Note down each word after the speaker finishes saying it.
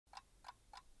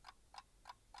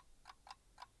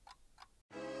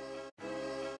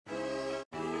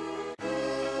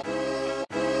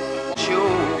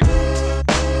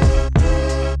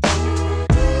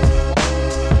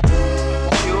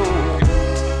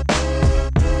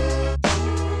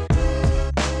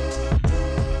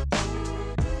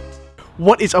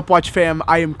What is up, Watch fam?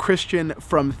 I am Christian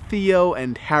from Theo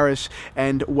and Harris,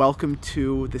 and welcome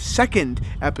to the second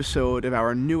episode of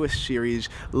our newest series,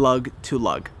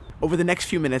 Lug2Lug. Over the next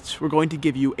few minutes, we're going to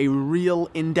give you a real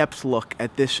in-depth look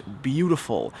at this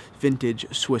beautiful vintage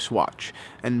Swiss watch.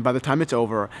 And by the time it's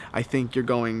over, I think you're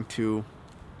going to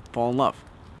fall in love.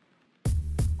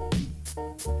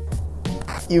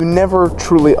 You never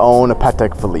truly own a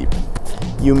Patek Philippe.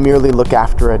 You merely look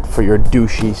after it for your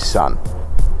douchey son.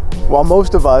 While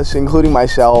most of us, including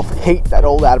myself, hate that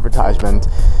old advertisement,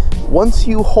 once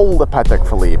you hold a Patek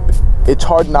Philippe, it's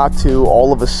hard not to,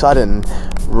 all of a sudden,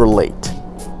 relate.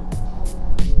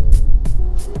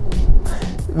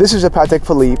 This is a Patek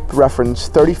Philippe, reference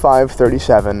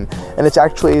 3537, and it's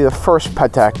actually the first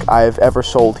Patek I've ever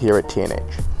sold here at T&H.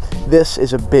 This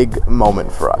is a big moment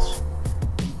for us.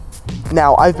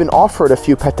 Now, I've been offered a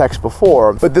few Pateks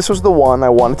before, but this was the one I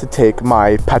wanted to take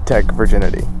my Patek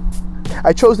virginity.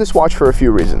 I chose this watch for a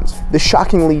few reasons. The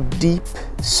shockingly deep,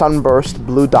 sunburst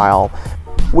blue dial,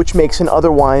 which makes an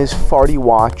otherwise farty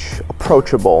watch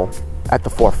approachable at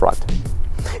the forefront.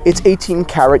 Its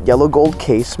 18-karat yellow gold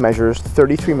case measures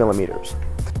 33 millimeters.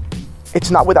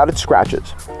 It's not without its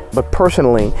scratches, but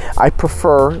personally, I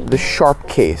prefer the sharp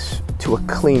case to a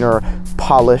cleaner,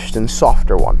 polished, and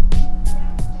softer one.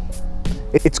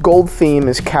 Its gold theme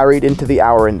is carried into the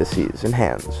hour indices and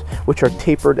hands, which are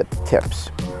tapered at the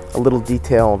tips. A little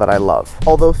detail that I love.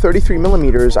 Although 33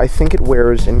 millimeters, I think it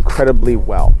wears incredibly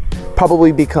well,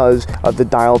 probably because of the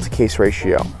dial to case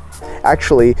ratio.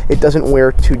 Actually, it doesn't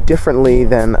wear too differently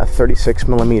than a 36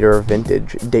 millimeter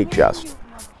vintage Datejust.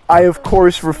 I of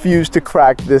course refuse to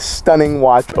crack this stunning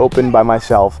watch open by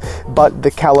myself, but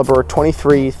the caliber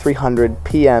 23-300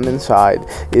 PM inside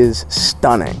is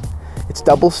stunning. It's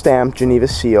double-stamped Geneva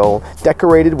seal,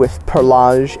 decorated with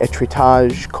perlage,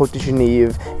 étritage, Côte de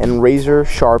Genève, and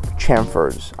razor-sharp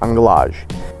chamfers, anglage.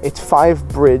 Its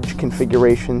 5-bridge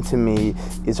configuration, to me,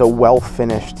 is a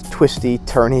well-finished,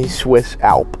 twisty-turny Swiss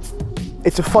Alp.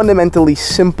 It's a fundamentally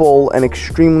simple and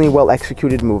extremely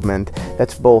well-executed movement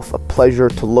that's both a pleasure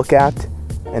to look at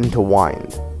and to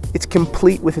wind. It's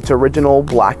complete with its original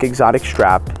black exotic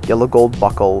strap, yellow gold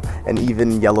buckle, and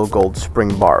even yellow gold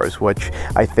spring bars, which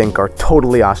I think are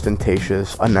totally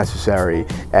ostentatious, unnecessary,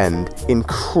 and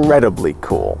incredibly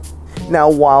cool. Now,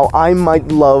 while I might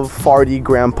love farty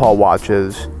grandpa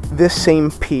watches, this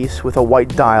same piece with a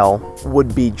white dial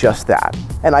would be just that.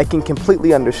 And I can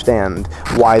completely understand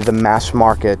why the mass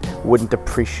market wouldn't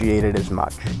appreciate it as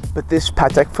much. But this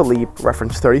Patek Philippe,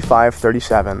 reference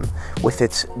 3537, with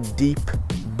its deep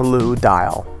blue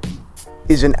dial,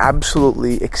 is an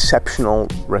absolutely exceptional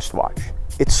wristwatch.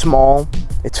 It's small,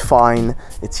 it's fine,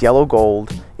 it's yellow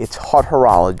gold, it's hot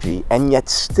horology, and yet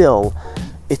still,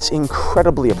 it's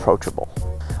incredibly approachable.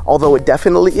 Although it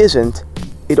definitely isn't,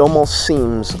 it almost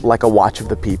seems like a watch of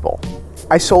the people.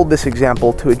 I sold this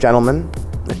example to a gentleman,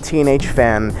 a T&H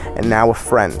fan, and now a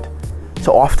friend.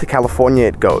 So off to California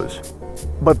it goes.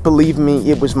 But believe me,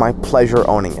 it was my pleasure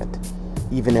owning it,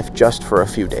 even if just for a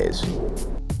few days.